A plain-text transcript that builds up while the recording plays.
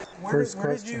First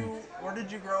where did question.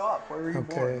 you grow up? Where were you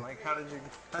born? Okay. Like how did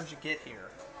you get here?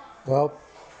 Well,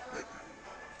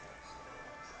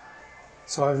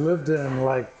 so I've lived in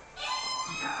like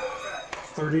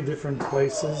 30 different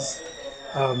places,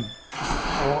 um,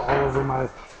 all over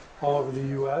all over the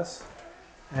U.S.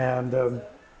 And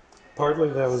partly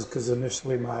that was because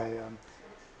initially my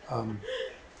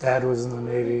dad was in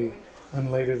the Navy,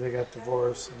 and later they got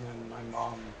divorced, and then my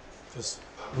mom just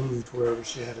moved wherever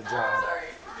she had a job.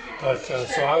 But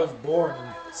so I was born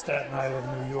in Staten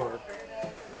Island, New York,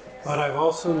 but I've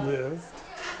also lived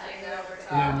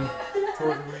in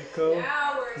Puerto Rico,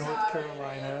 North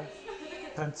Carolina,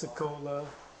 Pensacola,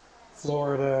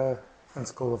 Florida,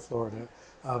 Pensacola, Florida,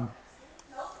 um,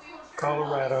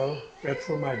 Colorado. That's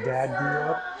where my dad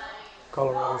grew up,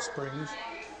 Colorado Springs,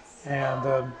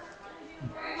 and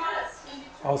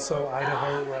also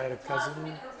Idaho, where I had a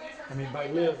cousin. I mean, by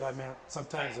live, I meant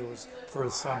sometimes it was for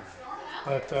the summer,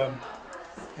 but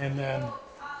and then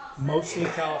mostly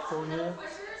California,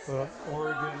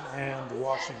 Oregon, and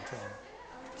Washington.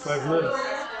 So I've lived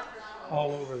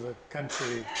all over the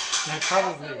country, and I've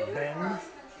probably been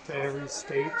to every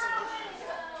state,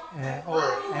 and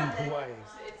Hawaii.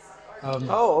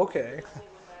 Oh, okay.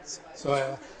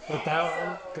 So, but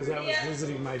that because I was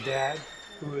visiting my dad,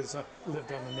 who lived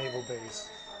on the naval base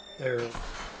there,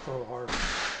 Pearl Harbor,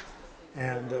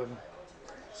 and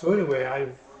so anyway,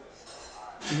 I've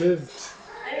lived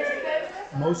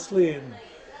mostly in,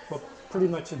 well, pretty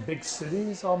much in big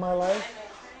cities all my life.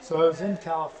 So I was in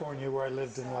California where I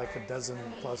lived in like a dozen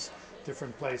plus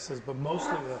different places, but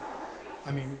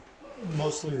I mean,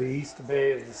 mostly the East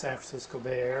Bay of the San Francisco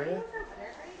Bay Area.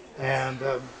 And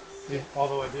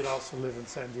although I did also live in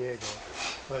San Diego,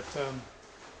 but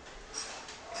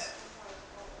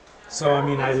so I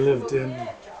mean, I lived in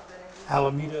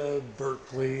Alameda,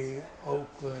 Berkeley,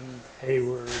 Oakland,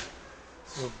 Hayward.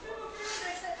 So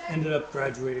ended up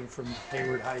graduating from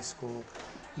Hayward High School.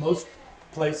 Most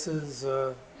places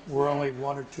were only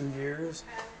 1 or 2 years.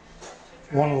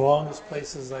 One of the longest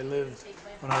places I lived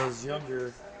when I was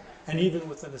younger, and even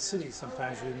within a city,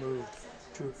 sometimes we moved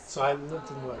to. So I lived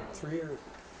in what,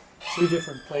 three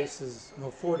different places,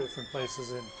 no, 4 different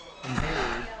places in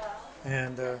Hayward,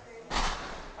 and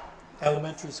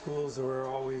elementary schools were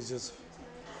always just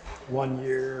 1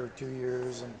 year or 2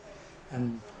 years,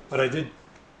 and but I did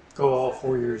go all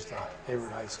 4 years to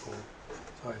Hayward High School.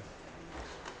 So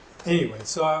anyway,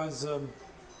 so I was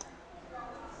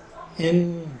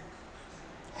in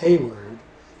Hayward,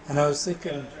 and I was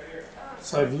thinking,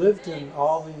 so I've lived in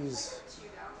all these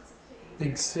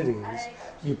big cities.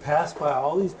 You pass by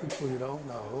all these people you don't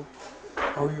know,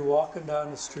 or you're walking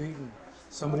down the street and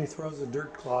somebody throws a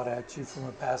dirt clod at you from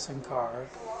a passing car,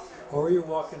 or you're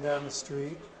walking down the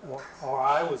street, or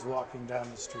I was walking down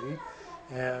the street,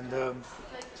 and there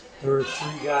were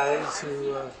 3 guys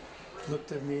who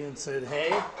looked at me and said,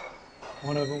 "Hey."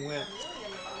 One of them went.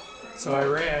 So I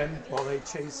ran while they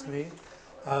chased me.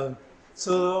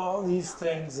 So all these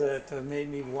things that made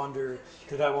me wonder,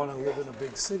 did I want to live in a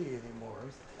big city anymore?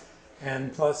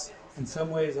 And plus, in some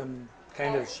ways, I'm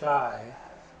kind of shy.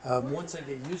 Once I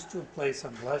get used to a place,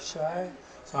 I'm less shy.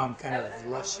 So I'm kind of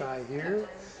less shy here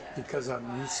because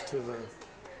I'm used to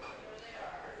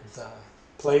the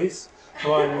place.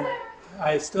 So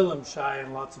I still am shy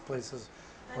in lots of places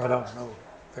where I don't know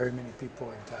very many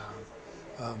people in town.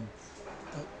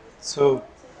 So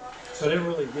I didn't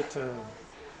really get to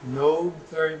know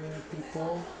very many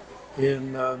people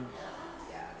in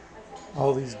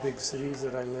all these big cities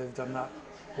that I lived. I'm not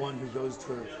one who goes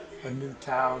to a new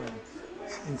town and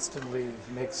instantly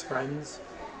makes friends.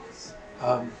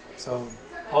 So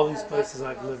all these places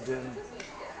I've lived in,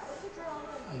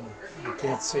 I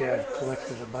can't say I've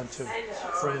collected a bunch of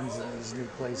friends in these new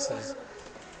places.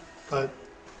 But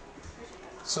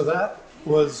so that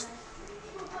was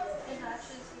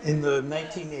in the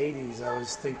 1980s. I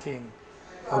was thinking,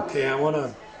 okay, I want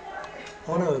to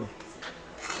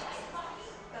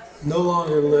no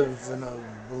longer live in a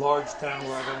large town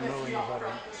where I don't know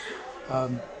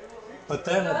anybody. But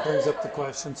then it brings up the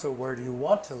question, so where do you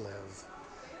want to live?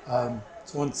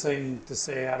 It's one thing to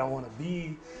say, I don't want to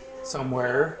be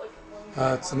somewhere.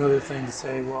 It's another thing to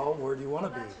say, well, where do you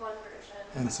want to be?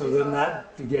 And so then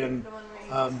that began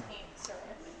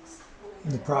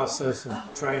the process of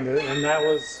trying to, and that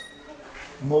was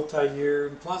multi-year.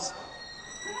 And plus,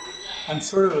 I'm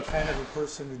sort of a kind of a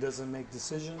person who doesn't make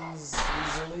decisions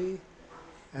easily.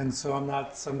 And so I'm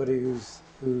not somebody who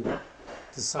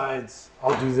decides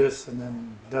I'll do this and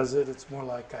then does it. It's more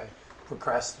like I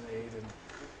procrastinate,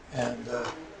 and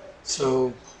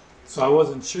so I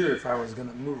wasn't sure if I was going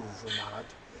to move or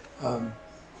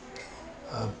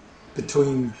not.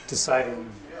 between deciding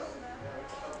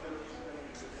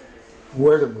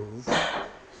where to move.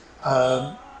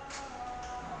 Um,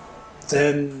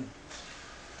 then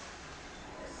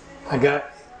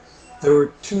there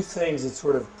were two things that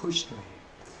sort of pushed me.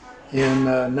 In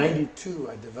 '92,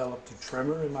 I developed a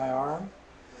tremor in my arm,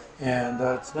 and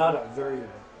it's not a very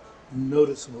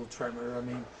noticeable tremor. I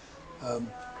mean,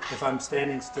 if I'm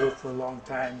standing still for a long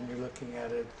time and you're looking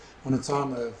at it, when it's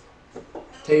on the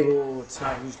table, it's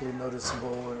not usually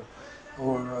noticeable,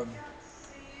 or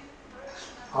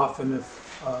often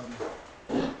if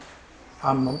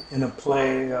I'm in a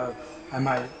play, I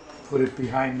might put it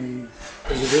behind me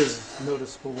because it is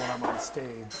noticeable when I'm on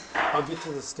stage. I'll get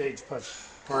to the stage part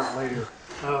later.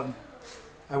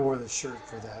 I wore the shirt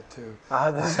for that too.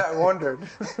 I wondered.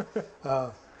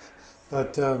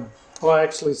 Well,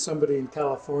 actually, somebody in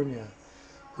California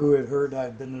who had heard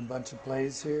I'd been in a bunch of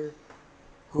plays here,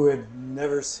 who had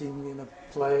never seen me in a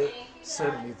play,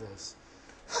 sent me this.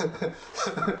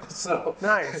 So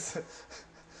Nice.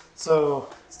 So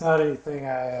it's not anything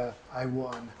I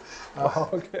won.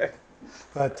 Okay.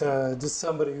 But just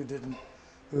somebody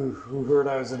who heard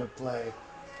I was in a play.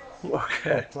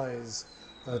 Okay. Plays.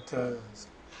 But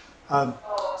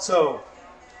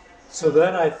so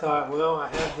then I thought, well, I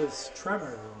have this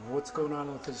tremor. What's going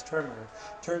on with this tremor?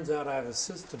 Turns out I have a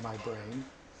cyst in my brain.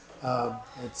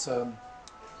 It's a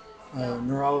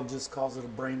neurologist calls it a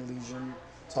brain lesion.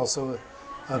 It's also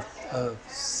a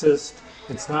cyst.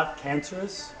 It's not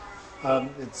cancerous.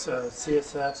 It's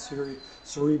CSF,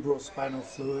 cerebrospinal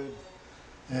fluid,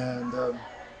 and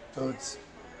so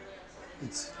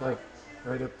it's like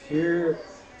right up here,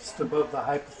 just above the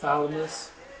hypothalamus,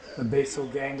 the basal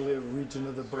ganglia region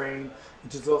of the brain,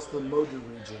 which is also the motor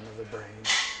region of the brain.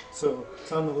 So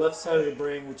it's on the left side of the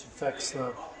brain, which affects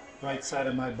the right side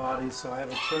of my body. So I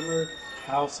have a tremor.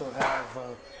 I also have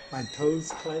my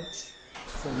toes clench,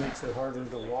 so it makes it harder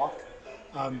to walk.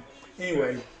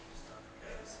 Anyway,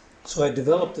 so I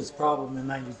developed this problem in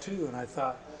 '92, and I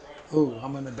thought, oh,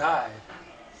 I'm going to die.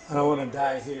 I don't want to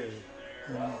die here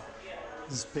in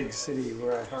this big city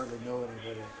where I hardly know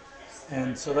anybody.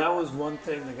 And so that was one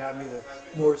thing that got me to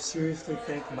more seriously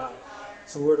think about,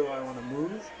 so where do I want to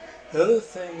move? The other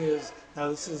thing is, now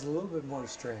this is a little bit more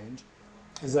strange,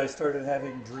 is I started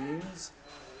having dreams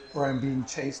where I'm being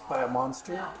chased by a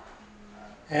monster.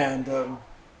 And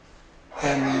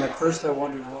at first I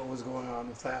wondered what was going on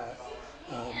with that,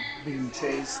 being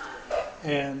chased.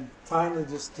 And finally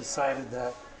just decided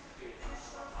that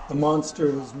the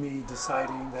monster was me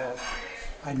deciding that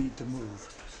I need to move.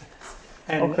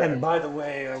 And by the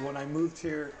way, when I moved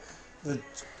here, the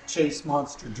chase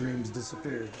monster dreams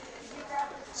disappeared.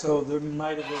 So there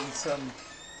might have been some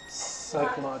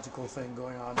psychological thing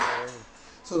going on there.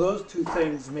 So those two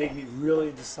things made me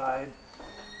really decide,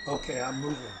 okay, I'm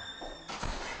moving.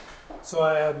 So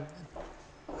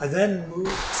I then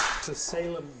moved to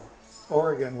Salem,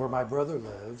 Oregon, where my brother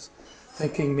lives,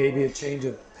 thinking maybe a change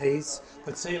of pace.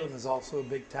 But Salem is also a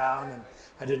big town, and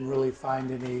I didn't really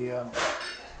find any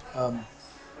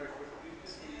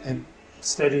and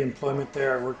steady employment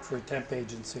there. I worked for a temp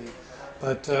agency,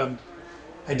 but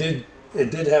it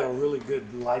did have a really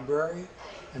good library,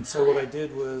 and so what I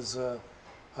did was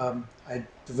I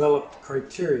developed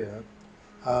criteria.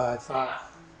 I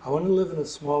thought, I want to live in a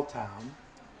small town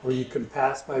where you can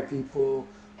pass by people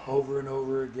over and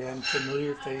over again,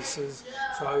 familiar faces,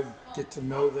 so I would get to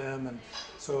know them, and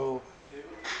so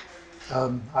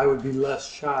I would be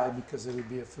less shy because it would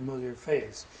be a familiar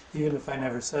face, even if I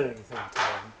never said anything to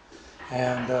them.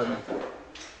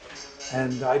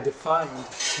 And I defined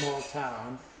small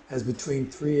town as between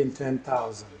 3,000 and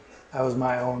 10,000. That was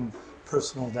my own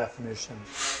personal definition.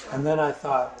 And then I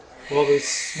thought, well, this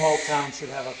small town should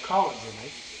have a college in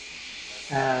it,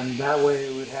 and that way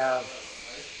it would have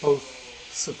both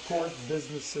support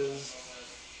businesses,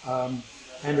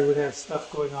 and it would have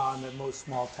stuff going on that most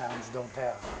small towns don't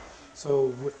have.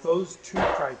 So with those two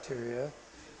criteria,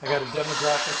 I got a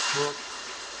demographics book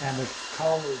and a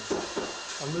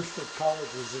list of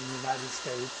colleges in the United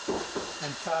States,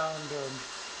 and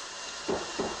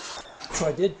so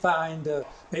I did find,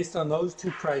 based on those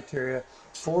two criteria,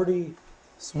 40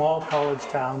 small college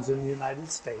towns in the United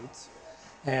States.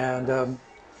 And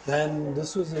then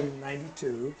this was in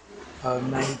 92,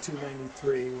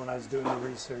 93, when I was doing the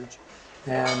research.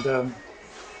 And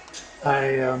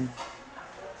I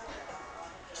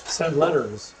sent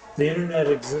letters. The internet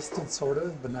existed, sort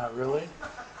of, but not really.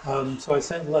 So I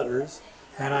sent letters,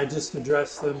 and I just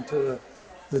addressed them to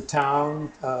the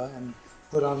town and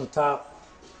put on the top,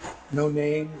 no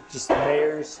name, just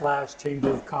mayor/Chamber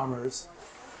of Commerce.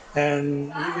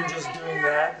 And even just doing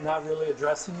that, not really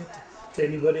addressing it to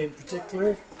anybody in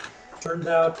particular. Turned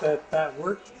out that that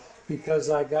worked because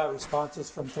I got responses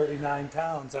from 39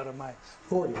 towns out of my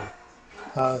 40.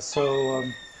 So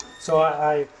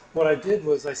what I did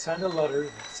was I sent a letter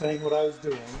saying what I was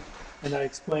doing, and I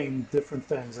explained different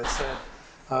things. I said,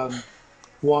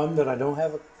 one, that I don't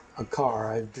have a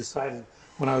car. I decided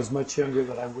when I was much younger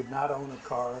that I would not own a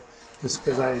car just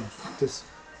because I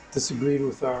disagreed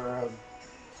with our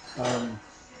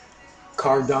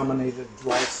car-dominated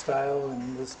lifestyle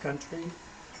in this country,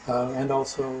 and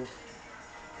also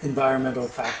environmental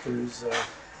factors.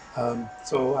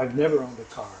 So I've never owned a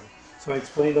car. So I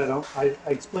explained I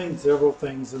explained several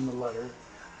things in the letter.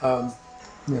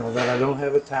 That I don't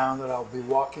have a town, that I'll be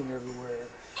walking everywhere,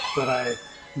 that I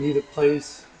need a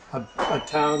place, a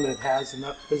town that has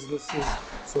enough businesses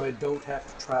so I don't have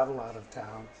to travel out of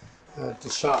town to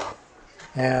shop.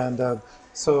 And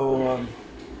so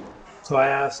I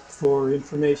asked for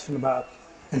information about,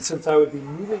 and since I would be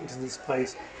moving to this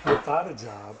place without a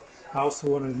job, I also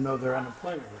wanted to know their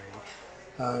unemployment rate,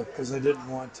 because I didn't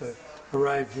want to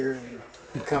arrive here and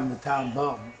become the town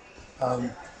bum,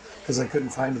 because I couldn't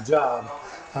find a job.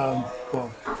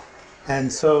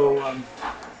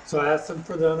 So I asked them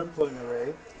for the unemployment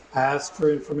rate. I asked for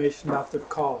information about their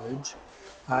college.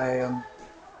 I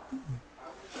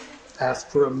asked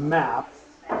for a map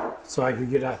so I could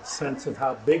get a sense of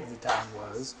how big the town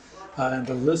was, and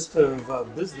a list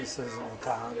of businesses in the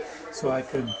town, so I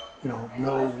could,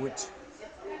 know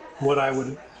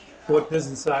what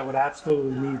business I would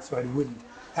absolutely need, so I wouldn't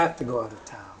have to go out of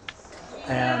town.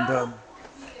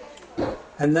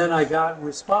 And then I got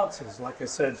responses, like I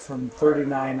said, from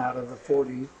 39 out of the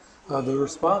 40. The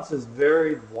responses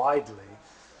varied widely.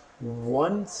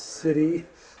 One city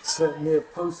sent me a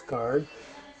postcard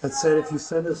that said, if you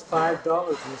send us $5,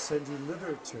 we'll send you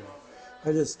literature.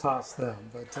 I just tossed them.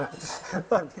 But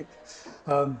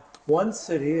one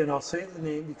city, and I'll say the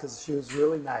name because she was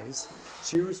really nice,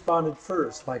 she responded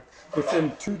first. Like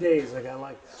within 2 days, I got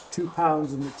like 2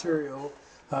 pounds of material.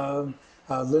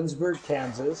 Lindsborg,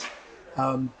 Kansas.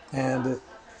 And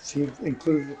she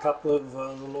included a couple of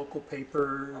the local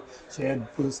paper. She had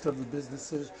a list of the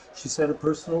businesses. She sent a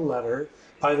personal letter.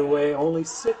 By the way, only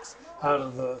 6 out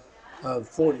of the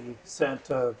 40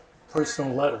 sent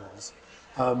personal letters.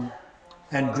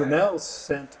 And Grinnell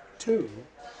sent 2.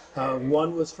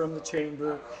 One was from the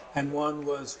Chamber, and one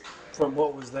was from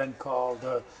what was then called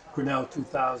Grinnell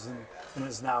 2000, and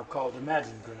is now called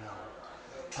Imagine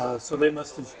Grinnell. So they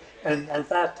must have, and at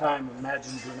that time,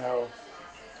 Imagine Grinnell,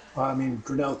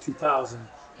 Grinnell 2000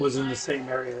 was in the same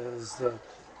area as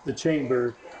the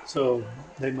Chamber, so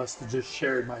they must have just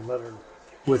shared my letter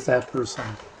with that person.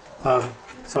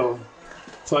 So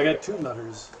I got 2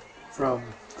 letters from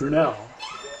Grinnell.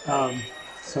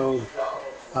 So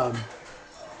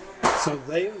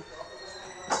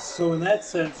in that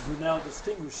sense, Grinnell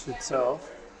distinguished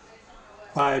itself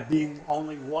by being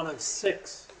only one of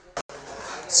 6.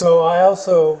 So I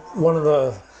also, one of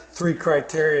the 3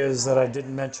 criterias that I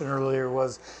didn't mention earlier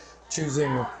was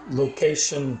choosing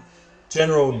location,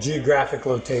 general geographic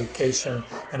location,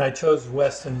 and I chose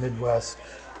West and Midwest,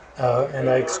 and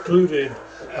I excluded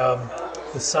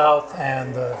the South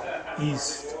and the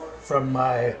East from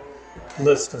my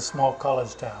list of small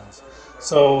college towns.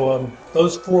 So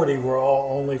those 40 were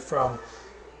all only from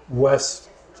west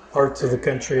parts of the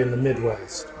country in the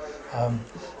Midwest.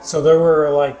 So there were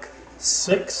like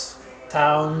 6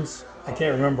 towns, I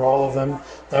can't remember all of them,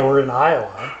 that were in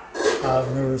Iowa.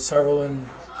 There were several in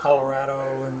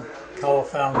Colorado and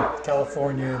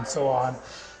California and so on.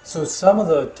 So some of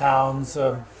the towns,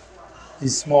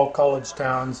 these small college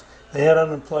towns, they had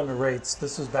unemployment rates,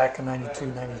 this was back in 92,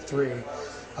 93,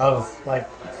 of like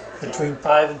between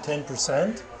 5 and 10%.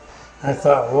 And I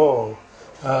thought, whoa,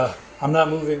 I'm not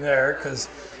moving there because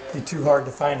it'd be too hard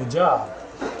to find a job.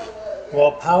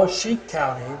 Well, Poweshiek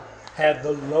County had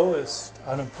the lowest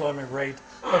unemployment rate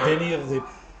of any of the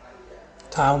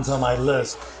towns on my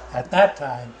list. At that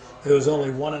time, it was only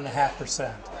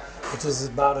 1.5%, which is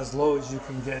about as low as you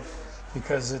can get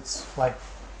because it's like,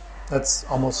 that's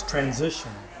almost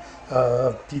transition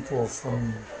of people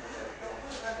from,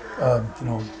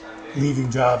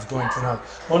 leaving jobs going to another.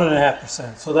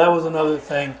 1.5%. So that was another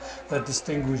thing that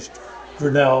distinguished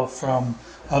Grinnell from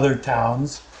other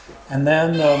towns. And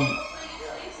then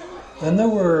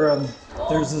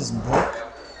there's this book,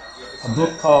 a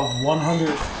book called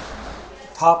 100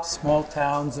 Top Small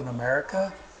Towns in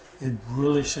America. It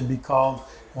really should be called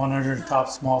 100 Top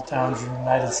Small Towns in the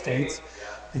United States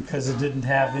because it didn't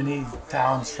have any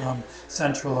towns from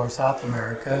Central or South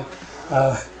America.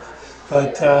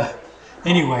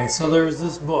 Anyway, so there was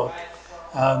this book,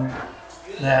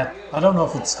 that I don't know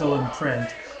if it's still in print,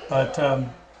 but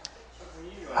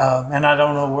and I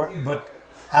don't know where, but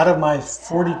out of my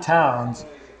 40 towns,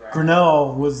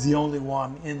 Grinnell was the only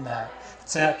one in that.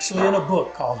 It's actually in a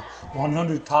book called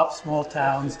 100 Top Small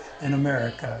Towns in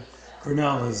America.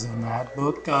 Grinnell is in that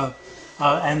book,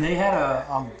 and they had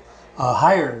a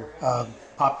higher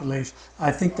population.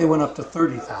 I think they went up to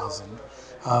 30,000.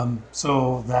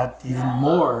 So that even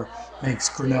more makes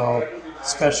Grinnell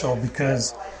special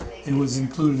because it was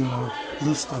included in a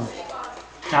list of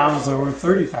towns that were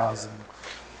 30,000.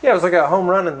 Yeah, it was like a home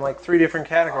run in like 3 different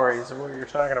categories of what you're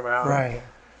talking about. Right.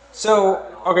 So,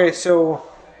 okay, so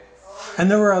And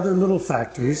there were other little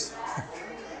factors.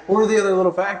 what were the other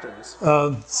little factors?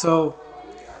 So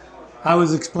I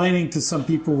was explaining to some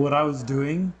people what I was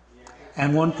doing,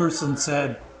 and one person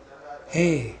said,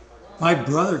 "Hey, my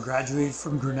brother graduated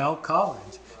from Grinnell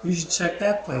College. You should check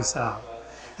that place out."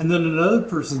 And then another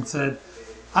person said,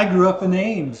 "I grew up in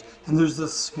Ames, and there's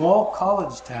this small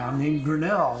college town named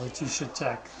Grinnell that you should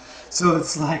check." So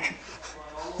it's like,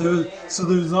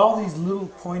 there's all these little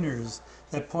pointers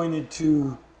that pointed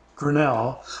to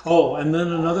Grinnell. Oh, and then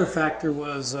another factor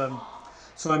was,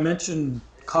 so I mentioned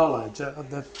college,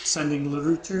 that sending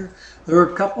literature. There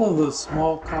were a couple of those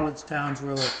small college towns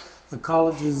where the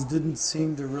colleges didn't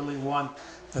seem to really want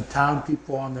the town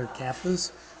people on their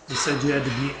campus. They said you had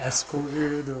to be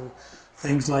escorted or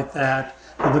things like that.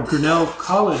 The Grinnell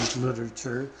College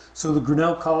literature, so the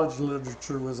Grinnell College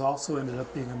literature was also ended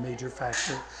up being a major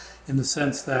factor in the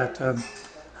sense that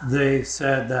they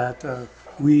said that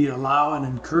we allow and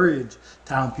encourage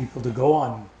town people to go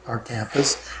on our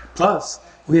campus. Plus,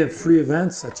 we have free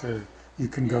events that you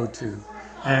can go to,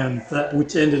 and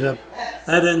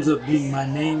that ends up being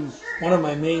one of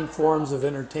my main forms of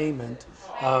entertainment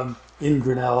in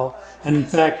Grinnell. And in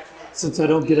fact, since I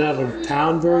don't get out of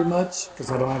town very much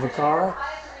because I don't have a car,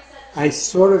 I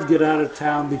sort of get out of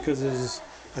town because there's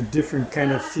a different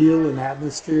kind of feel and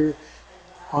atmosphere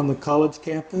on the college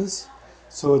campus.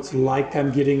 So it's like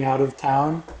I'm getting out of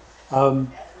town.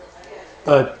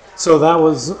 But so that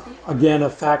was again a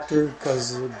factor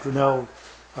because Grinnell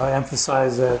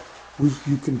emphasized that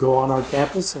you can go on our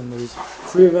campus and there's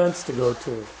free events to go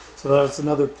to. So that's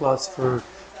another plus for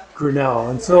Grinnell.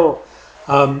 And so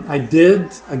I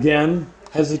did again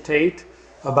hesitate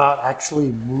about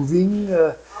actually moving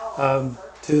to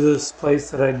this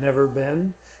place that I'd never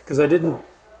been because I didn't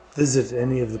visit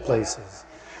any of the places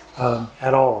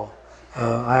at all.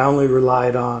 I only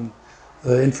relied on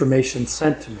the information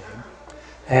sent to me.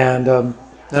 And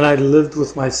then I lived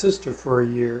with my sister for a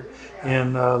year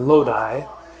in Lodi.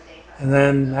 And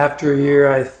then after a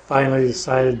year, I finally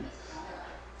decided,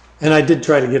 and I did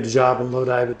try to get a job in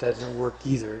Lodi, but that didn't work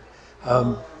either.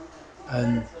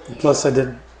 And plus, I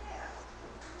didn't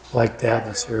like the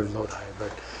atmosphere of Lodi,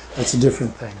 but that's a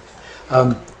different thing.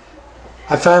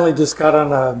 I finally just got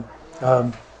on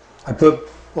I put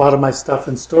a lot of my stuff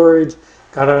in storage,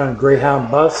 got on a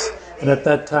Greyhound bus, and at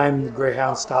that time the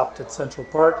Greyhound stopped at Central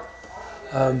Park.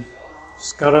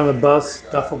 Just got on a bus,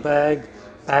 duffel bag,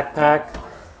 backpack,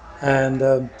 and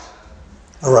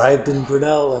arrived in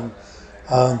Grinnell and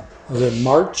it was in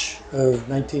March of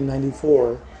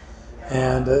 1994,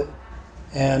 and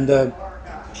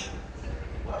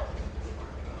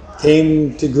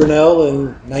came to Grinnell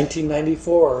in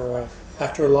 1994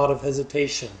 after a lot of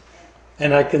hesitation.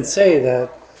 And I can say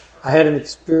that I had a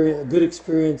good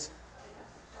experience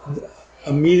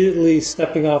immediately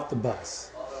stepping off the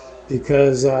bus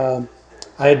because I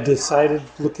had decided,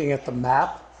 looking at the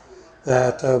map,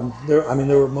 that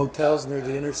there were motels near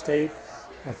the interstate,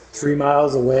 3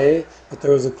 miles away, but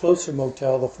there was a closer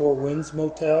motel, the Four Winds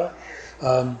Motel,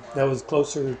 that was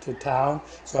closer to town,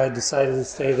 so I decided to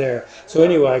stay there. So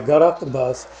anyway, I got off the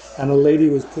bus, and a lady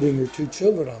was putting her 2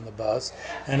 children on the bus,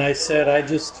 and I said, "I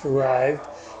just arrived,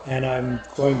 and I'm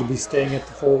going to be staying at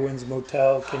the Four Winds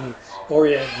Motel. Can you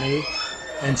orient me?"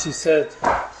 And she said,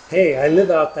 "Hey, I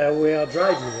live out that way. I'll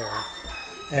drive you there."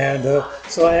 And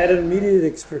so I had an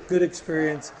immediate good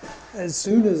experience as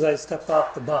soon as I stepped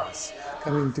off the bus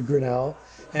coming to Grinnell.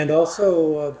 And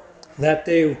also that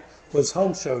day was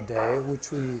Home Show Day,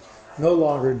 which we no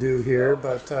longer do here.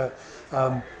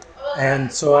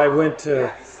 And so I went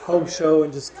to Home Show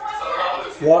and just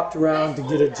walked around to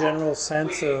get a general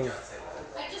sense of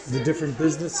the different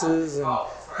businesses. And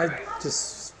I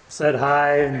just said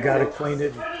hi and got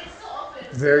acquainted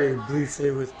very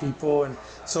briefly with people. And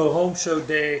so Home Show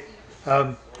Day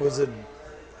was a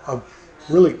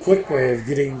really quick way of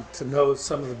getting to know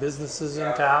some of the businesses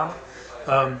in town,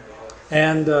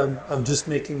 and of just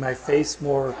making my face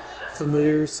more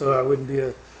familiar so I wouldn't be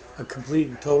a complete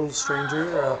and total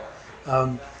stranger.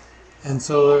 And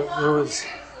so there was,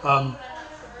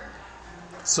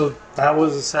 so that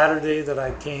was a Saturday that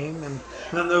I came, and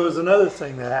then there was another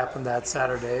thing that happened that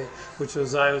Saturday, which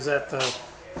was I was at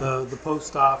the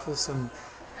post office and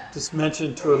just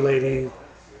mentioned to a lady,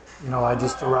 I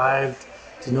just arrived,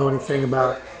 to know anything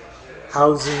about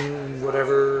housing,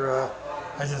 whatever.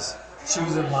 She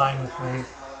was in line with me,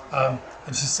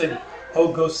 and she said,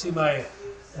 "Oh, go see my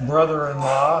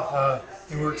brother-in-law.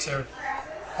 He works at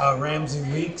Ramsey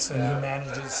Weeks, and he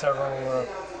manages several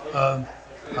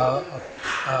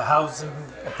housing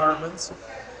apartments."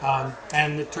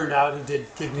 And it turned out he did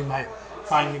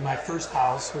find me my first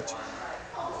house, which.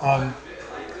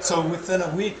 So within a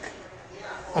week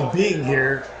of being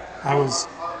here, I was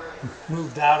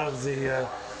moved out of the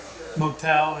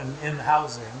motel and in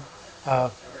housing.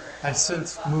 I've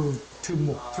since moved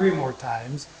three more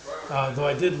times, though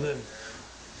I did live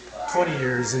 20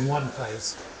 years in one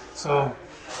place. So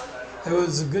it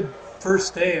was a good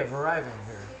first day of arriving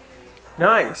here.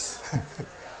 Nice.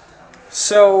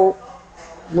 So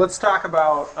let's talk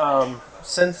about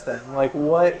since then. Like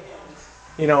what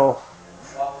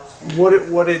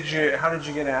did you? How did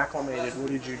you get acclimated? What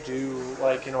did you do?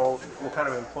 Like what kind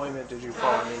of employment did you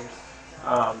find?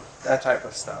 That type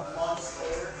of stuff.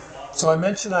 So I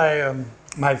mentioned I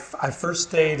first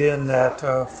stayed in that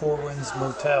Four Winds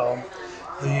Motel.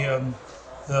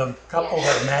 The couple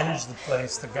that managed the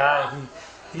place, the guy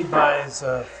he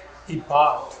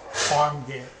bought farm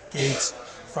gates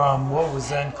from what was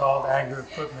then called Agri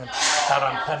Equipment out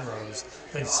on Penrose.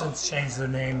 They've since changed their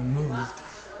name and moved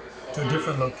to a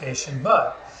different location.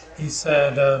 But he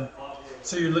said,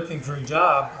 "So you're looking for a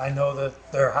job? I know that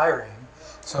they're hiring."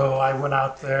 So I went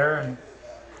out there, and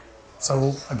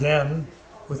so again,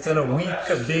 within a week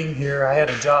of being here, I had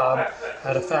a job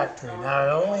at a factory. Now I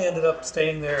only ended up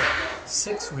staying there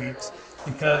 6 weeks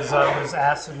because I was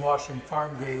acid washing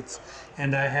farm gates,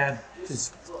 and I had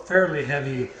these fairly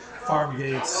heavy farm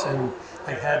gates, and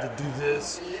I had to do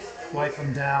this, wipe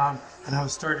them down, and I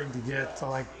was starting to get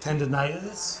like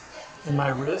tendinitis in my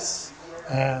wrists,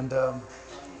 and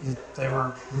they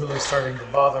were really starting to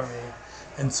bother me.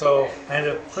 And so I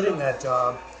ended up quitting that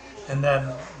job, and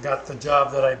then got the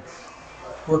job that I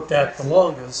worked at the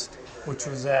longest, which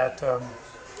was at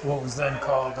what was then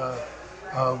called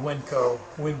Wenco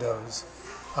Windows.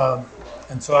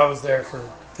 And so I was there for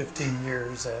 15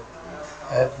 years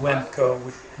at Wenco,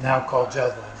 now called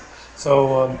Jedlin.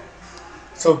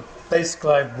 So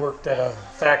basically I worked at a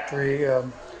factory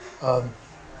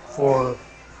for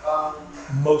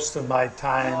most of my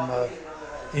time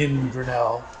in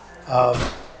Grinnell.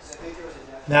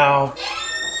 Now,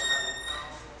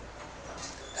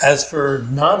 as for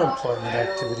non-employment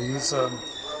activities,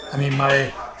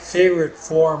 my favorite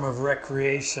form of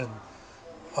recreation,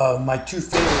 my two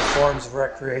favorite forms of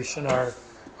recreation are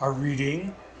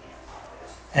reading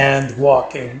and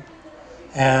walking.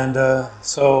 And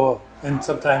and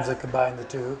sometimes I combine the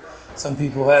two. Some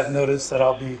people have noticed that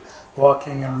I'll be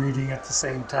walking and reading at the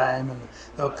same time, and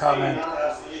they'll comment,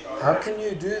 "How can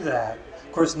you do that?"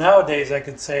 Of course, nowadays I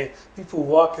could say people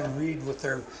walk and read with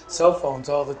their cell phones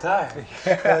all the time.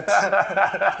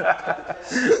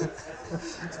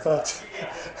 But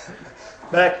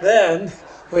back then,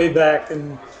 way back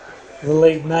in the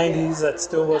late 90s, that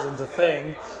still wasn't a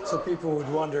thing. So people would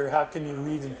wonder, how can you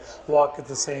read and walk at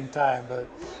the same time? But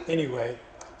anyway,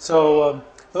 so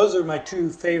those are my two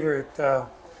favorite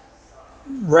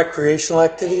recreational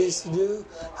activities to do.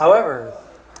 However,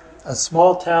 a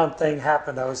small town thing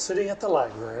happened. I was sitting at the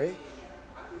library,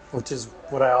 which is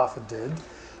what I often did,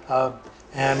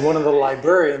 and one of the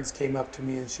librarians came up to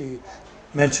me and she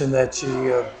mentioned that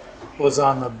she was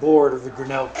on the board of the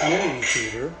Grinnell Community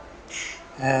Theater.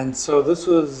 And so this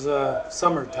was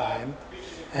summertime,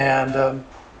 and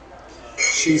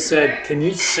she said, "Can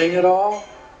you sing at all?"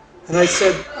 And I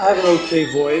said, "I have an okay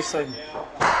voice.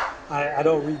 I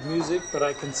don't read music, but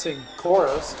I can sing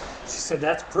chorus." She said,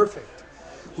 "That's perfect.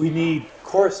 We need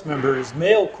chorus members,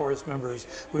 male chorus members.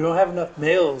 We don't have enough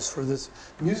males for this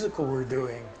musical we're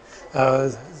doing.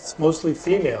 It's mostly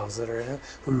females that are in it.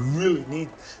 We really need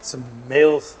some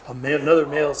males, another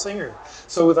male singer."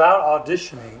 So without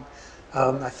auditioning,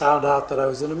 I found out that I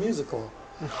was in a musical.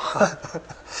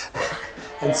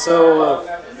 And so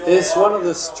it's one of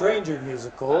the stranger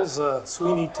musicals,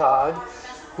 Sweeney Todd,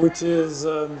 which is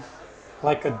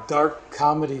like a dark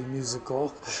comedy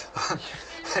musical.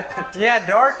 Yeah,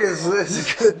 dark is a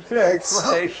good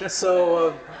explanation.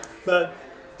 But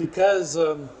because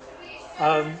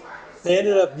they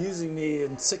ended up using me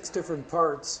in 6 different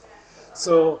parts,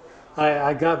 so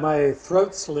I got my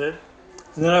throat slit,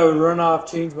 and then I would run off,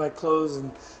 change my clothes,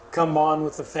 and come on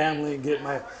with the family and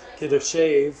get a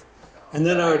shave. And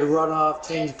then I would run off,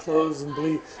 change clothes, and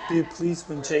be a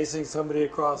policeman chasing somebody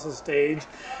across the stage.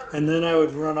 And then I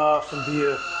would run off and be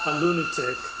a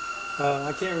lunatic.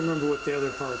 I can't remember what the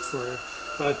other parts were,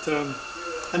 but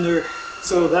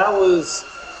so that was,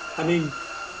 I mean,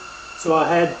 so I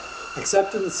had,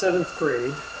 except in the 7th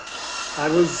grade, I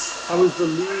was the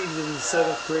lead in the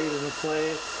 7th grade in a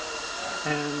play,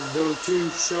 and there were 2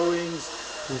 showings.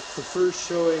 The first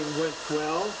showing went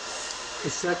well. The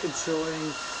second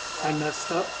showing, I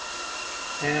messed up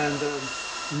and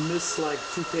missed like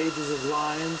 2 pages of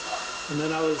lines, and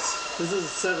then this is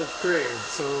 7th grade,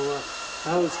 so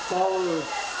I was followed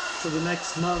for the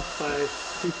next month by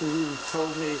people who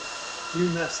told me, you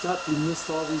messed up, you missed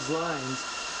all these lines.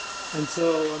 And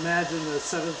so imagine a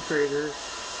 7th grader.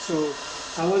 So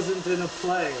I wasn't in a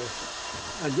play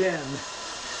again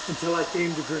until I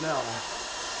came to Grinnell.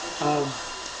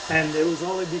 And it was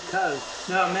only because,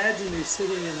 now imagine you're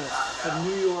sitting in a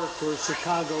New York or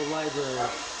Chicago library.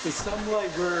 Is some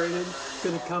librarian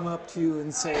going to come up to you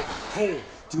and say, hey,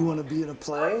 do you want to be in a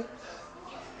play?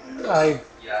 I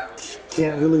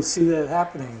can't really see that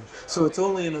happening. So it's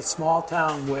only in a small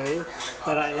town way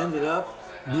that I ended up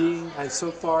being,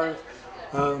 so far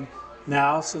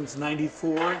now, since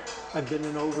 '94, I've been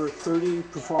in over 30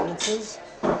 performances.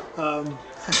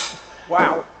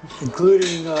 Wow.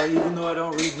 Including, even though I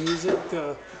don't read music,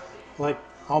 like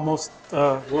almost,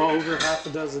 over half a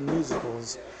dozen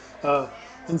musicals.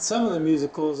 In some of the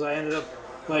musicals, I ended up,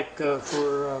 like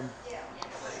for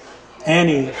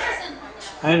Annie,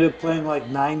 I ended up playing like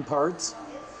 9 parts.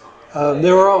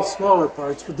 They were all smaller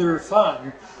parts, but they were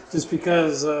fun, just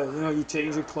because, you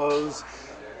change your clothes.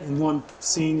 In one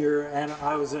scene,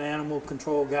 I was an animal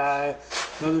control guy.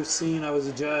 Another scene, I was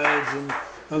a judge. And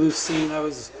another scene, I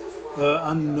was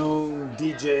unknown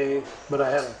DJ, but I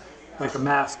had a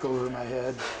mask over my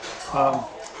head.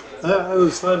 It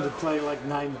was fun to play like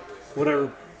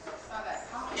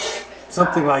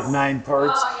something like 9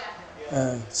 parts.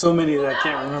 So many that I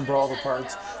can't remember all the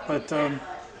parts. But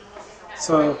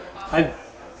so I've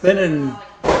been in,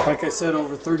 like I said,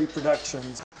 over 30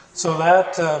 productions. So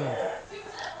that,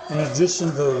 in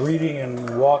addition to reading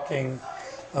and walking,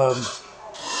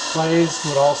 plays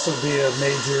would also be a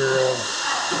major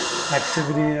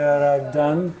activity that I've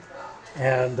done,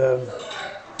 and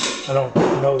I don't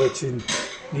know that you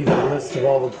need a list of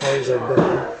all the plays I've been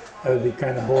in. That would be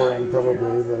kind of boring,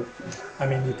 probably, but I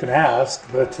mean, you can ask.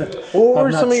 But what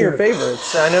were some of your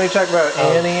favorites? I know you talked about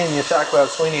Annie, and you talked about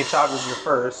Sweeney Todd was your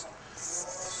first.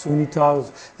 Sweeney Todd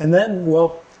was, and then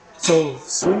so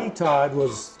Sweeney Todd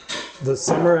was the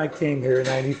summer I came here in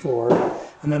 '94,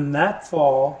 and then that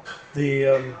fall,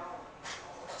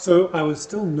 so I was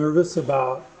still nervous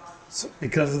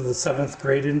because of the 7th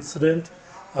grade incident,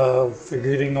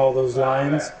 forgetting all those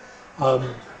lines. I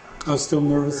was still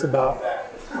nervous about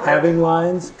having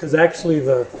lines, because actually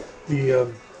the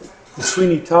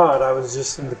Sweeney Todd, I was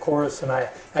just in the chorus, and I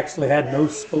actually had no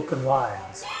spoken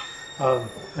lines,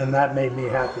 and that made me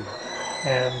happy.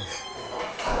 And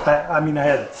I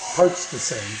had parts to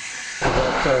sing,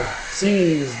 but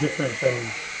singing is different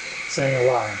than saying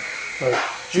a line. But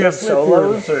do you have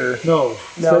solos or no?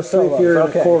 Especially if you're in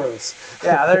a chorus.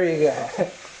 Yeah, there you go.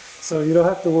 So you don't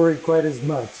have to worry quite as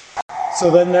much.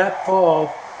 So then that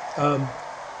fall,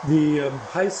 the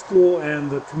high school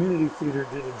and the community theater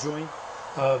did a joint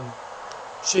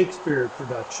Shakespeare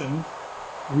production.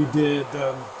 We did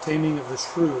Taming of the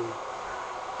Shrew,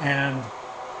 and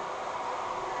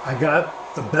I got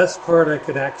the best part I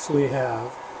could actually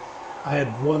have. I had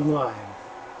 1 line.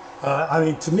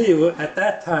 To me, at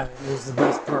that time, it was the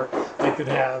best part I could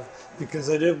have, because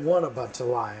I didn't want a bunch of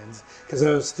lines, because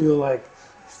I was still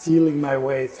feeling my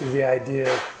way through the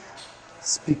idea of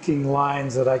speaking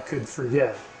lines that I could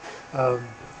forget.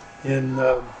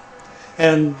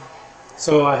 And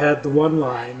so I had the 1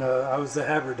 line. I was the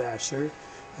haberdasher,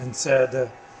 and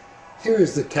said, "Here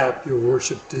is the cap your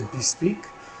worship did bespeak."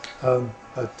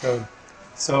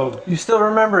 So you still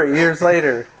remember it years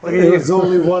later. It was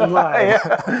only 1 line.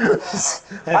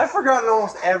 I've forgotten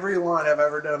almost every line I've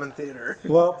ever done in theater.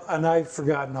 Well, and I've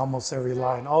forgotten almost every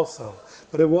line also.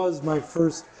 But it was my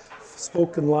first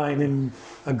spoken line in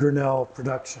a Grinnell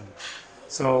production.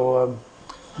 So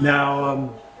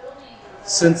now,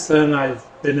 since then, I've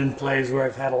been in plays where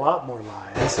I've had a lot more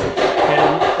lines.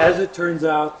 And as it turns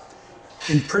out,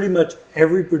 in pretty much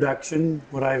every production,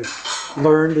 what I've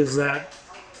learned is that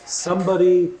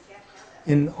somebody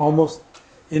in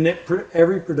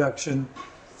every production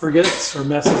forgets or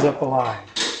messes up a line.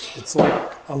 It's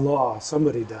like a law,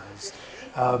 somebody does.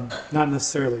 Not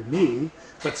necessarily me,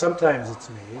 but sometimes it's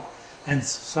me. And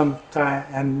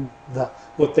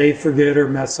what they forget or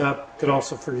mess up could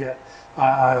also forget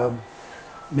have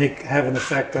an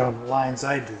effect on the lines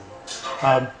I do.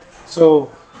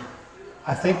 So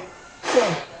I think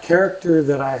the character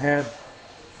that I had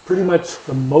pretty much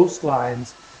the most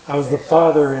lines, I was the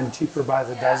father in Cheaper by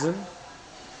the Dozen,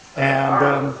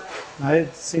 and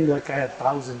it seemed like I had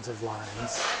thousands of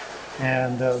lines.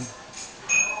 And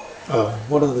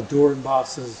one of the Doran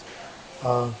bosses,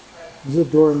 was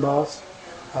it Doran boss?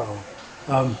 Oh,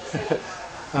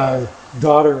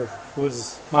 daughter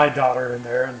was my daughter in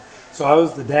there, and so I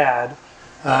was the dad,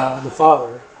 the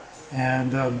father,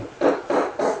 and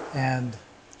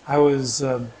I was.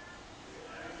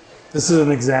 This is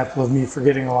an example of me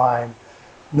forgetting a line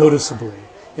noticeably.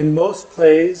 In most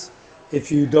plays, if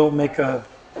you don't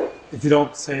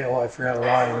say, "Oh, I forgot a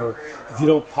line," or if you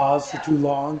don't pause for too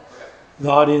long, the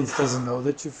audience doesn't know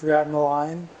that you've forgotten a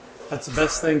line. That's the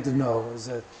best thing to know, is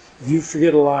that if you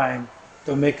forget a line,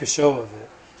 don't make a show of it.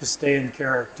 Just stay in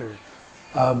character.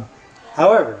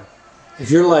 However,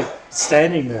 if you're like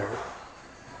standing there,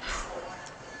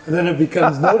 and then it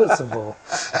becomes noticeable.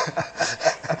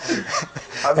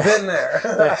 I've been there.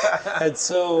 And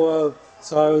so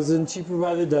I was in Cheaper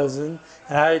by the Dozen,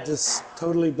 and I just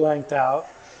totally blanked out.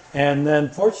 And then,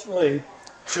 fortunately,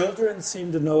 children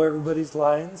seem to know everybody's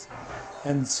lines,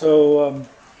 and so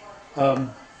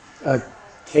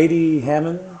Katie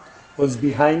Hammond was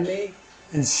behind me,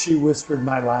 and she whispered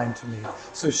my line to me.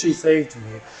 So she saved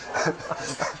me.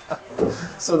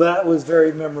 So that was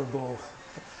very memorable.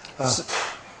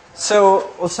 So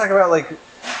let's talk about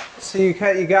so you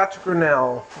got to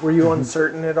Grinnell. Were you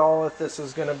uncertain at all if this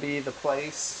was going to be the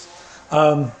place?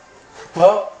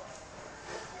 Well,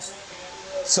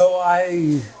 so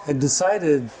I had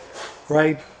decided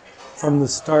right from the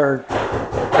start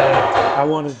that I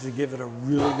wanted to give it a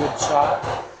really good shot.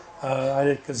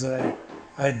 Because I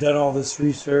had done all this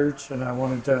research and I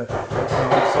wanted to,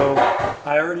 so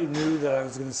I already knew that I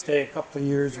was going to stay a couple of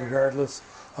years regardless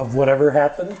of whatever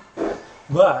happened.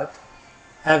 But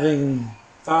having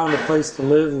found a place to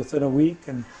live within a week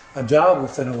and a job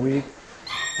within a week,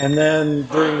 and then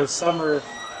during the summer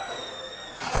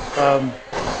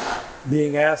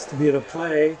being asked to be at a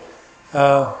play,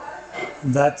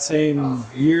 that same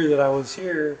year that I was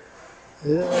here,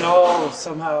 it all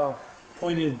somehow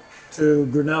pointed to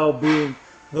Grinnell being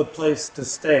the place to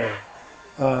stay.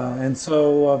 And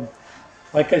so,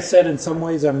 like I said, in some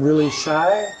ways I'm really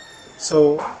shy,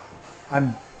 so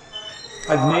I've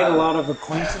made a lot of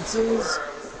acquaintances.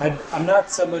 I'm not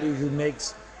somebody who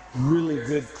makes really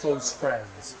good close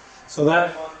friends. So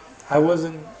that I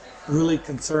wasn't really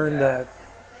concerned that,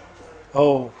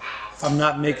 if I'm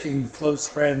not making close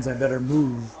friends, I better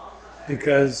move,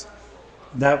 because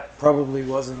that probably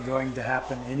wasn't going to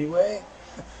happen anyway.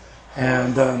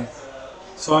 And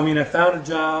so, I found a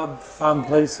job, found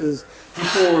places.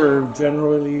 People were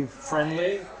generally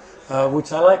friendly,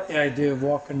 which I like the idea of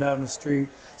walking down the street.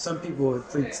 Some people, it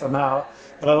freaks them out,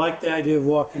 but I like the idea of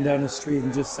walking down the street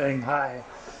and just saying hi,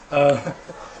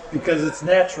 because it's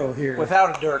natural here.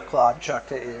 Without a dirt clod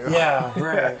chucked at you. Yeah,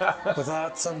 right.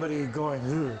 Without somebody going,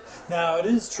 ooh. Now, it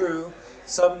is true,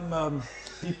 some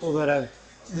people that have,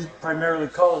 primarily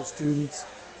college students,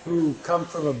 who come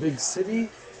from a big city,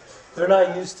 they're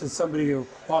not used to somebody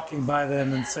walking by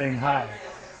them and saying hi.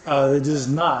 They're just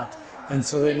not. And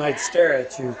so they might stare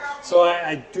at you. So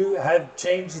I have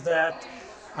changed that.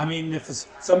 If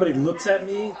somebody looks at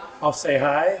me, I'll say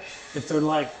hi. If they're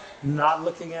not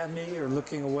looking at me or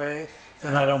looking away,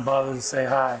 then I don't bother to say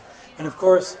hi. And of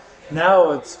course,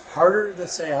 now it's harder to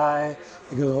say hi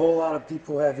because a whole lot of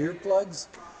people have earplugs.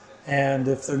 And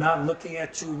if they're not looking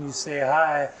at you and you say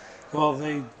hi, well,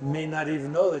 they may not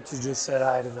even know that you just said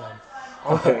hi to them.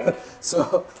 Okay.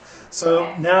 So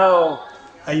now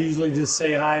I usually just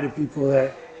say hi to people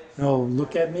that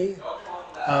look at me.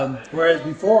 Whereas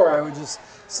before I would just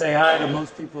say hi to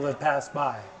most people that pass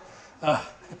by.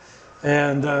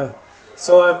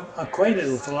 So I'm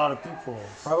acquainted with a lot of people,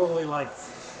 probably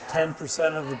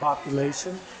 10% of the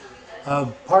population.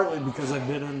 Partly because I've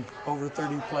been in over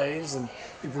 30 plays, and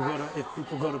if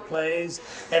people go to plays,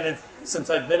 and since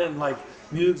I've been in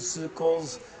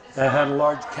musicals that had a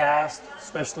large cast,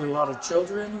 especially a lot of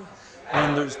children,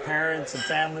 and there's parents and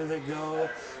family that go,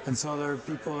 and so there are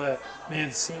people that may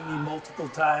have seen me multiple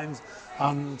times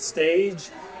on stage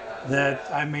that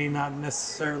I may not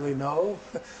necessarily know,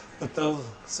 but they'll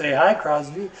say, "Hi,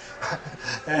 Crosby."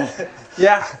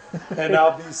 Yeah. And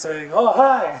I'll be saying, "Oh,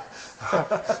 hi,"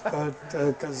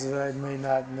 because I may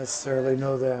not necessarily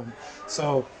know them.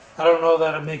 So I don't know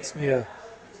that it makes me a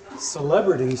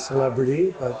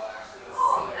celebrity, but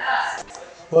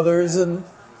well, there isn't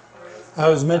I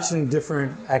was mentioning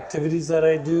different activities that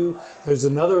I do. There's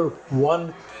another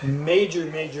one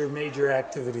major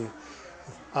activity,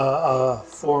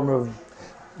 form of,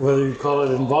 whether you call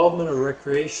it involvement or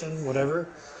recreation, whatever.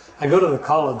 I go to the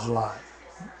college a lot.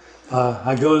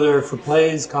 I go there for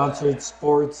plays, concerts,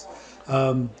 sports,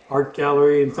 art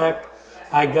gallery. In fact,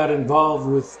 I got involved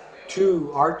with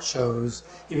 2 art shows,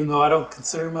 even though I don't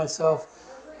consider myself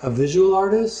a visual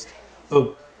artist.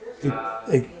 Though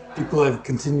people have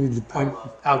continued to point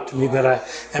out to me that I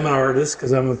am an artist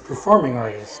because I'm a performing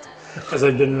artist, because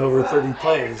I've been in over 30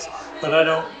 plays. But I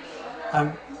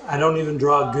don't even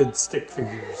draw good stick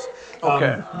figures.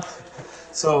 Okay.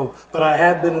 But I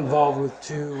have been involved with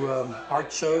 2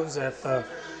 art shows at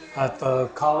the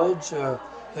college.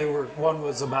 One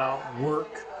was about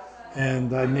work,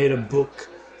 and I made a book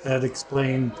that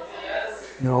explained,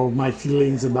 my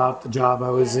feelings about the job I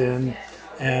was in,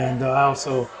 and I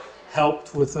also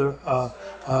helped with a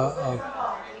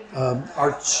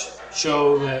art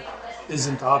show that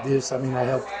isn't obvious. I mean, I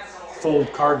helped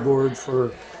fold cardboard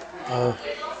for a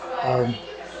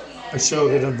show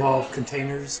that involved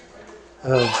containers.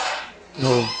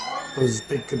 Those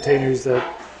big containers that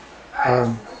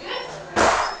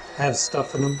have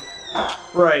stuff in them.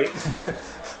 Right.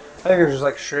 I think there's just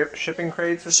like shipping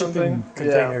crates or something.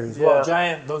 Containers. Yeah.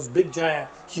 Well, those big,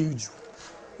 huge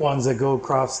ones that go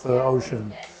across the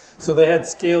ocean. So they had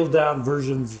scaled down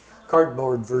versions,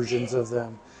 cardboard versions of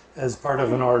them as part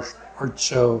of an art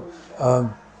show.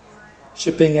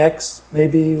 Shipping X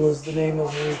maybe was the name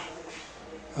of it.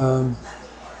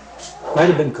 Might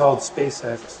have been called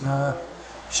SpaceX. Nah,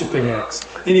 Shipping X.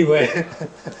 Anyway,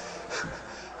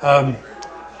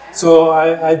 so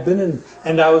I've been in,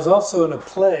 and I was also in a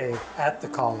play at the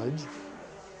college.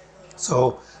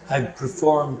 So I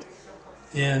performed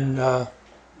in the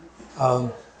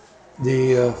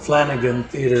Flanagan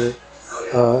Theater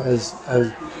as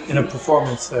in a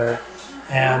performance there,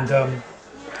 and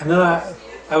then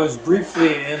I was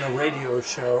briefly in a radio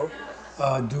show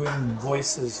doing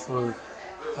voices for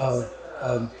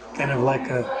kind of like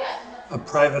a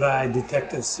private eye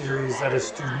detective series that a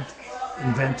student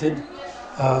invented.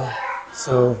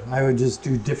 So I would just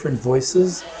do different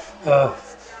voices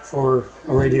for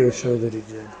a radio show that he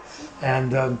did.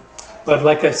 And but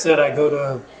like I said, I go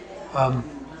to a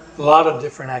lot of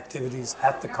different activities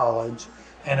at the college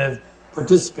and have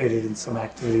participated in some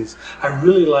activities. I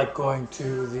really like going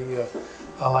to the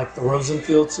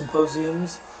Rosenfield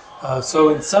symposiums. So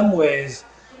in some ways,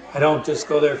 I don't just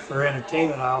go there for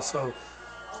entertainment. I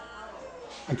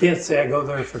can't say I go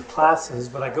there for classes,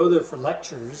 but I go there for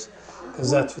lectures,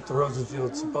 because that's what the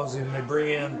Rosenfield Symposium, they bring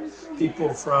in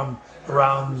people from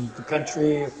around the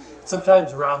country,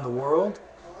 sometimes around the world.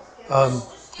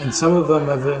 And some of them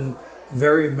have been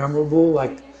very memorable.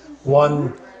 Like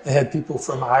one, they had people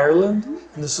from Ireland,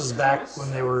 and this was back when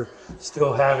they were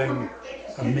still having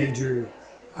a major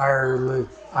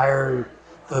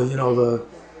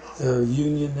the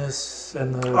Unionists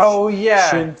and the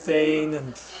Sinn Féin,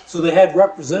 and so they had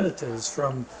representatives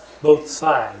from both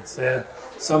sides. They had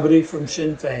somebody from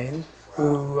Sinn Féin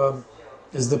who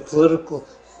is the political.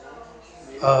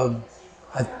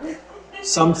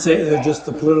 Some say they're just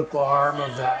the political arm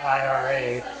of the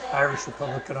IRA, Irish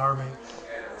Republican Army.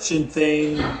 Sinn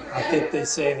Féin, I think they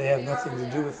say they have nothing to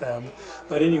do with them.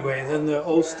 But anyway, then the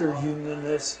Ulster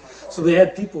Unionists. So they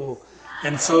had people,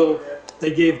 and so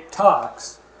they gave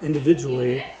talks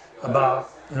individually about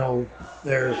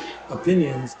their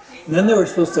opinions, and then they were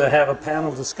supposed to have a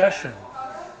panel discussion.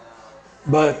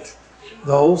 But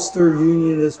the Ulster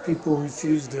Unionist people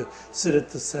refused to sit at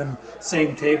the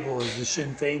same table as the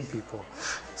Sinn Féin people.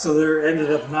 So there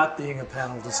ended up not being a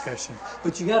panel discussion.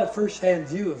 But you got a first-hand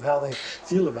view of how they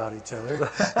feel about each other.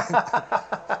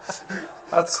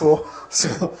 That's cool.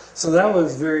 So that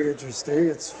was very interesting.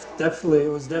 It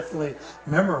was definitely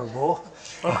memorable.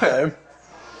 Okay.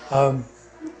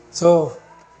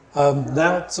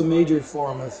 That's a major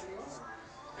form of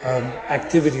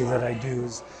activity that I do,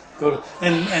 is go to,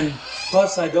 and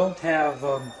plus I don't have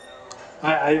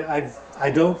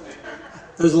I don't.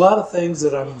 There's a lot of things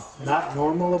that I'm not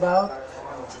normal about.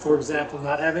 For example,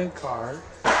 not having a car,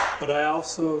 but I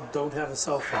also don't have a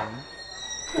cell phone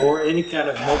or any kind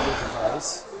of mobile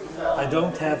device. I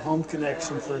don't have home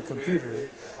connection for a computer,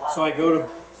 so I go to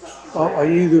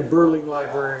either Burling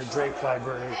Library or Drake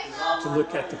Library to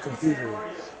look at the computer.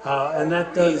 And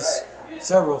that does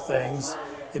several things.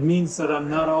 It means that I'm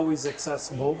not always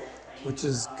accessible, which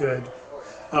is good.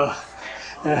 I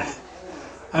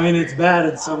mean, it's bad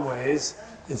in some ways.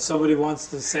 If somebody wants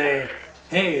to say,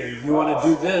 hey, you want to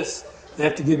do this, they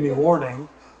have to give me warning.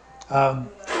 But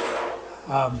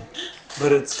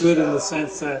it's good in the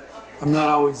sense that I'm not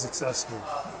always accessible.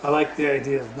 I like the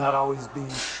idea of not always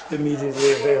being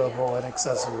immediately available and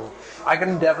accessible. I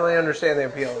can definitely understand the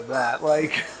appeal of that.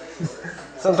 Like,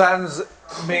 sometimes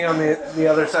being on the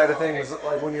other side of things,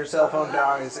 like when your cell phone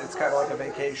dies, it's kind of like a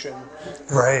vacation.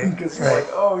 Right. Because you're like,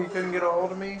 oh, you couldn't get a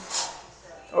hold of me?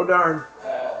 Oh, darn.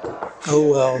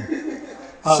 Oh, well.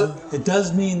 It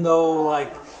does mean, though,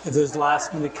 like, if there's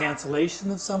last minute cancellation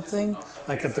of something,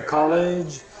 like at the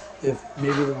college, if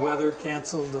maybe the weather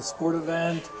canceled the sport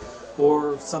event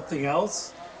or something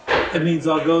else, it means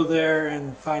I'll go there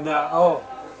and find out, oh,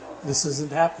 this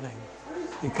isn't happening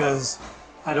because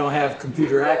I don't have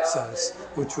computer access,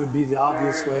 which would be the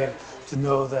obvious way to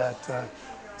know that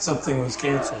something was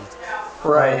canceled.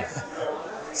 Right.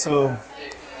 So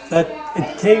that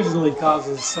occasionally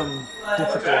causes some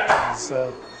difficulties,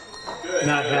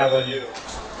 not having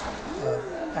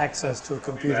access to a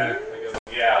computer.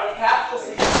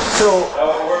 So,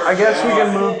 I guess we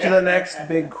can move to the next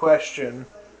big question.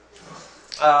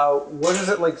 What is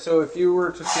it like? So, if you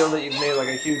were to feel that you've made like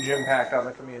a huge impact on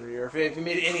the community, or if you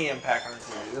made any impact on the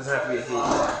community, it doesn't have to be a huge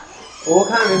one. What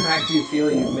kind of impact do you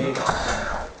feel you've made on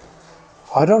it?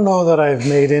 I don't know that I've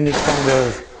made any kind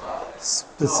of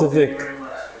specific,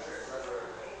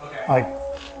 like,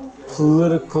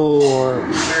 political or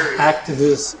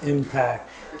activist impact.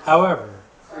 However,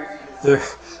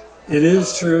 it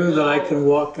is true that I can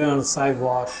walk down a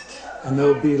sidewalk and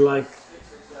there'll be like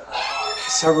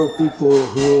several people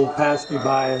who will pass me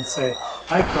by and say,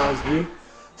 "Hi, Crosby."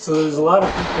 So there's a lot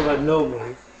of people that know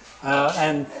me,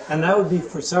 and that would be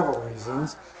for several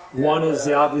reasons. One is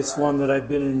the obvious one that I've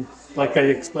been in, like I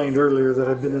explained earlier, that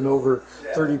I've been in over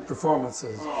 30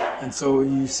 performances. And so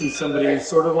you see somebody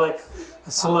sort of like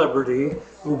a celebrity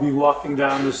who'll be walking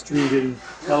down the street in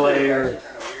LA or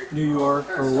New York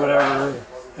or whatever,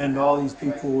 and all these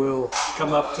people will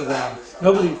come up to them.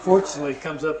 Nobody, fortunately,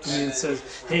 comes up to me and says,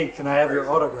 "Hey, can I have your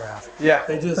autograph?" Yeah.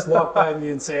 They just walk by me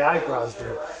and say, "Hi, Crosby."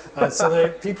 So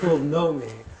people know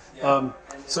me.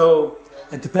 So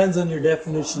it depends on your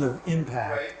definition of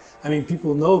impact. I mean,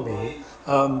 people know me.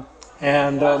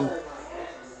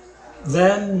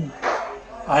 Then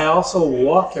I also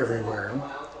walk everywhere.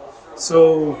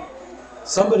 So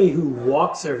somebody who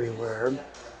walks everywhere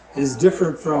is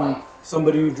different from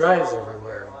somebody who drives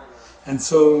everywhere. And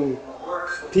so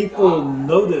people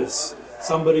notice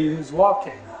somebody who's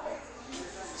walking.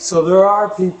 So there are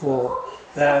people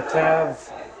that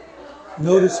have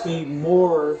noticed me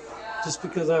more just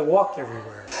because I walk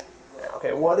everywhere.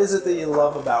 Okay, what is it that you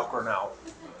love about Grinnell?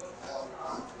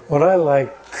 What I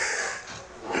like,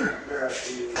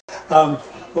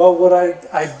 well, what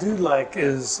I do like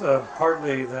is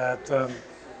partly that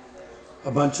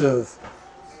a bunch of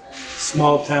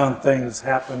small town things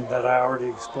happen that I already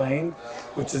explained,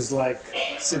 which is like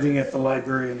sitting at the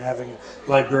library and having a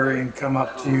librarian come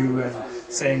up to you and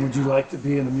saying, "Would you like to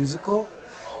be in a musical?"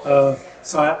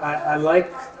 So I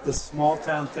like the small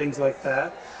town things like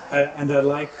that, and I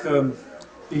like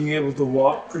being able to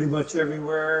walk pretty much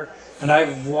everywhere. And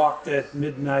I've walked at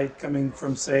midnight coming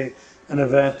from, say, an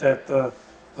event at the,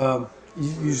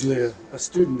 usually a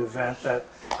student event that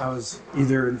I was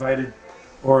either invited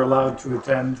or allowed to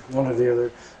attend, one or the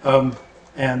other.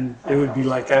 And it would be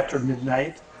like after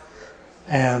midnight.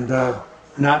 And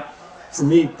not for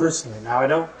me personally.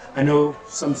 Now I know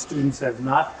some students have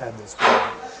not had this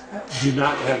problem, do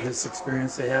not have this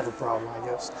experience. They have a problem, I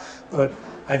guess. But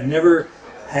I've never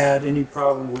had any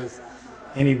problem with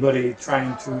anybody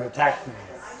trying to attack me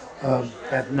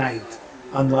at night,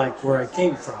 unlike where I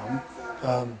came from,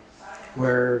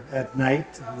 where at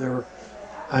night there were,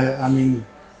 I mean,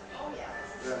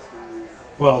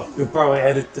 well, you'll probably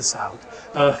edit this out.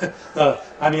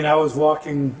 I mean, I was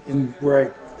walking in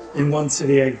one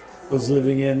city I was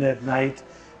living in at night,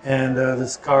 and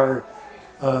this car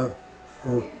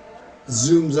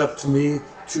zooms up to me.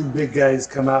 Two big guys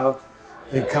come out.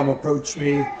 They come approach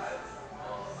me,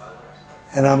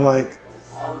 and I'm like,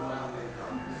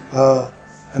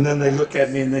 and then they look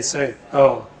at me and they say,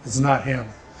 "Oh, it's not him."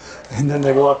 And then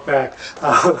they walk back.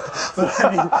 But I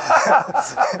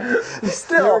mean,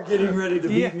 Still, they were getting ready to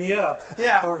beat me up,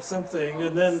 Yeah. or something.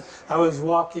 And then I was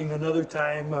walking another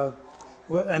time,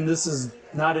 and this is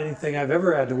not anything I've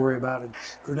ever had to worry about in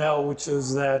Grinnell, which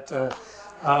is that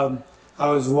I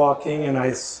was walking and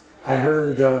I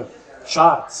heard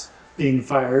shots being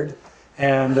fired,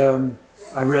 and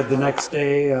I read the next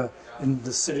day in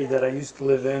the city that I used to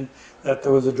live in that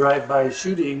there was a drive-by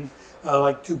shooting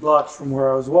like 2 blocks from where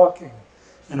I was walking,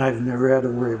 and I've never had to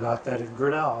worry about that in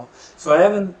Grinnell. So I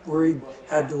haven't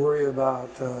had to worry about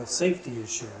safety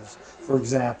issues, for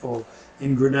example,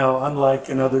 in Grinnell, unlike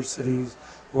in other cities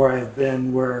where I've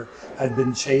been, where I've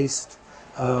been chased,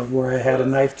 where I had a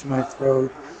knife to my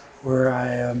throat, where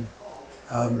I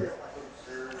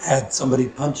had somebody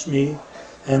punch me.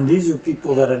 And these are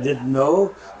people that I didn't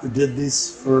know who did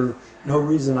this for no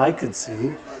reason I could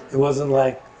see. It wasn't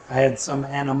like I had some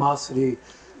animosity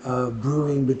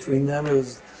brewing between them. It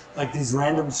was like these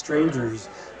random strangers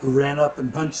who ran up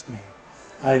and punched me.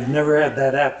 I've never had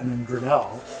that happen in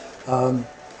Grinnell.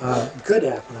 It could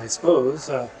happen, I suppose,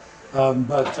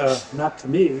 but not to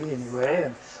me anyway.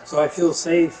 And so I feel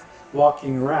safe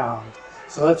walking around.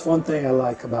 So that's one thing I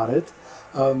like about it.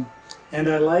 And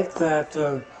I like that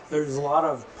there's a lot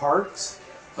of parks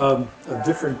of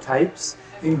different types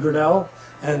in Grinnell.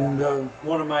 And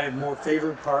one of my more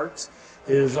favorite parks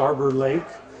is Arbor Lake,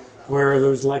 where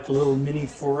there's like a little mini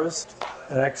forest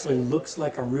that actually looks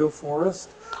like a real forest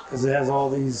because it has all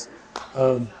these,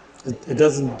 it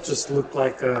doesn't just look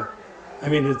like a, I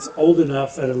mean, it's old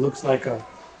enough that it looks like a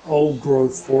old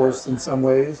growth forest in some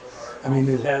ways. I mean,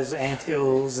 it has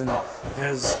anthills and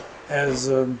has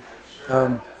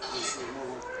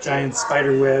giant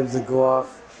spider webs that go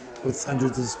off with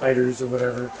hundreds of spiders or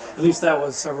whatever. At least that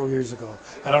was several years ago.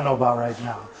 I don't know about right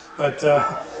now. But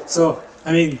so,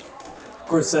 I mean, of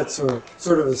course, that's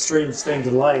sort of a strange thing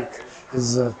to like,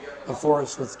 is a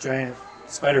forest with giant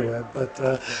spider web. But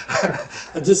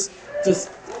just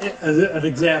an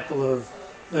example of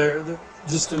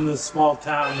just in this small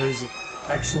town, there's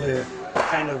actually a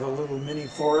kind of a little mini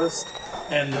forest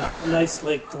and a nice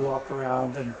lake to walk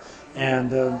around,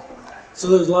 and so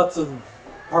there's lots of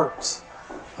parks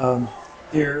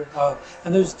here,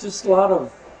 and there's just a lot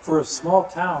of, for a small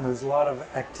town, there's a lot of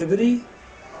activity,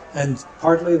 and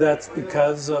partly that's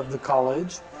because of the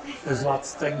college. There's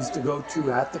lots of things to go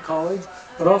to at the college,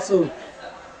 but also,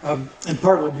 and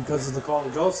partly because of the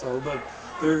college also, but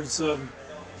there's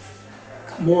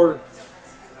more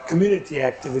community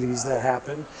activities that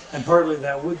happen, and partly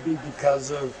that would be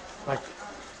because of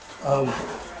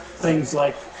things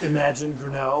like Imagine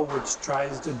Grinnell, which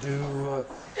tries to do a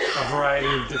variety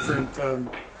of different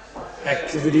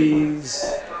activities,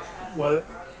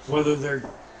 whether they're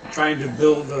trying to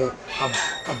build a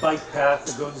bike path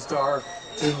that goes to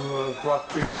Rock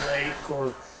Creek Lake,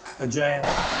 or a giant,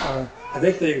 I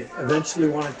think they eventually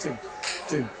wanted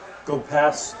to go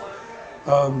past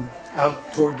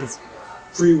out toward the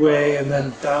freeway and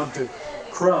then down to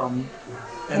Crum,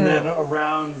 and then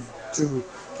around to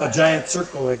a giant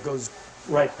circle that goes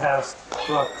right past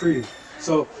Rock Creek.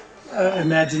 So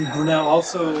Imagine Grinnell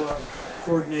also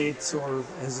coordinates or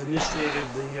has initiated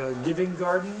the Giving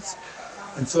Gardens.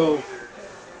 And so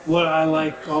what I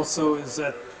like also is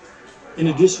that in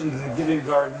addition to the Giving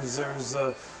Gardens, there's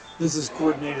this is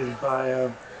coordinated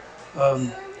by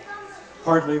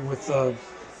partly with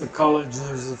the college.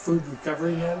 There's the Food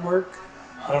Recovery Network.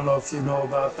 I don't know if you know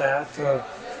about that.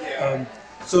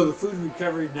 So the Food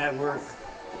Recovery Network,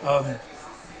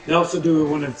 they also do it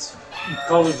when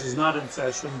college is not in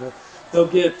session, but they'll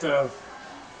get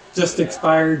just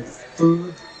expired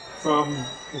food from,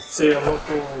 say, a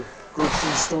local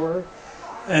grocery store.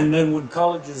 And then when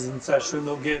college is in session,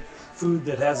 they'll get food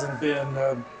that hasn't been,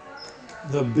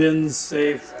 the bins,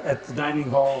 say, at the dining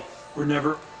hall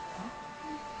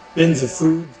bins of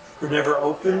food were never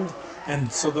opened,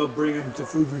 and so they'll bring them to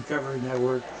Food Recovery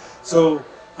Network. So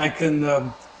I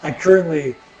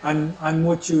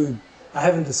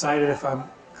haven't decided if I'm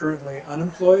currently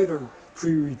unemployed or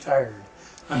pre-retired.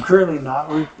 I'm currently not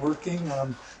working.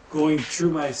 I'm going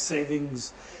through my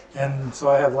savings, and so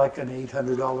I have like an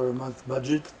 $800 a month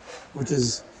budget, which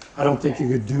is, I don't think you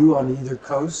could do on either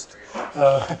coast.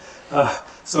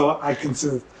 So I can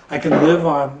live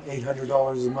on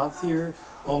 $800 a month here,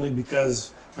 only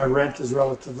because my rent is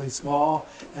relatively small,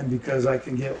 and because I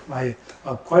can get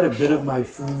quite a bit of my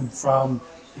food from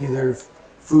either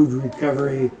Food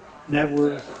Recovery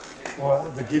Network or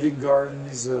the Giving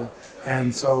Gardens,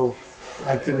 and so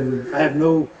I have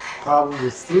no problem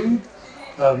with food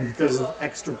because of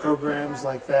extra programs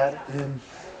like that in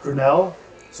Grinnell.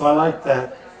 So I like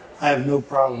that. I have no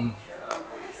problem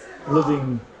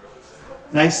living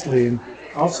nicely, and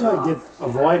also I get a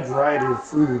wide variety of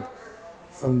food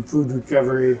from Food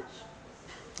Recovery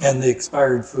and the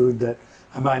expired food that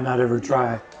I might not ever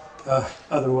try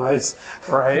otherwise.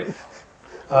 Right.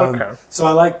 Okay. So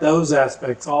I like those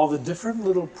aspects, all the different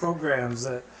little programs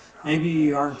that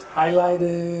maybe aren't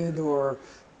highlighted or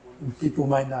people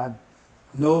might not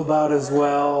know about as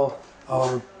well,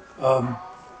 or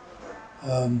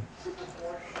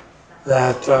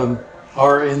that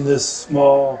are in this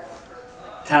small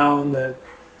town that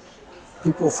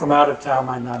people from out of town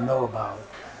might not know about.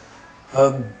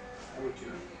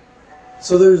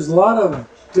 So there's a lot of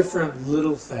different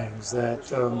little things that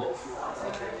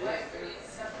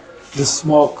this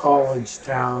small college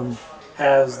town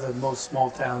has that most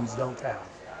small towns don't have.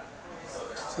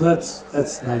 So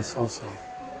that's nice also.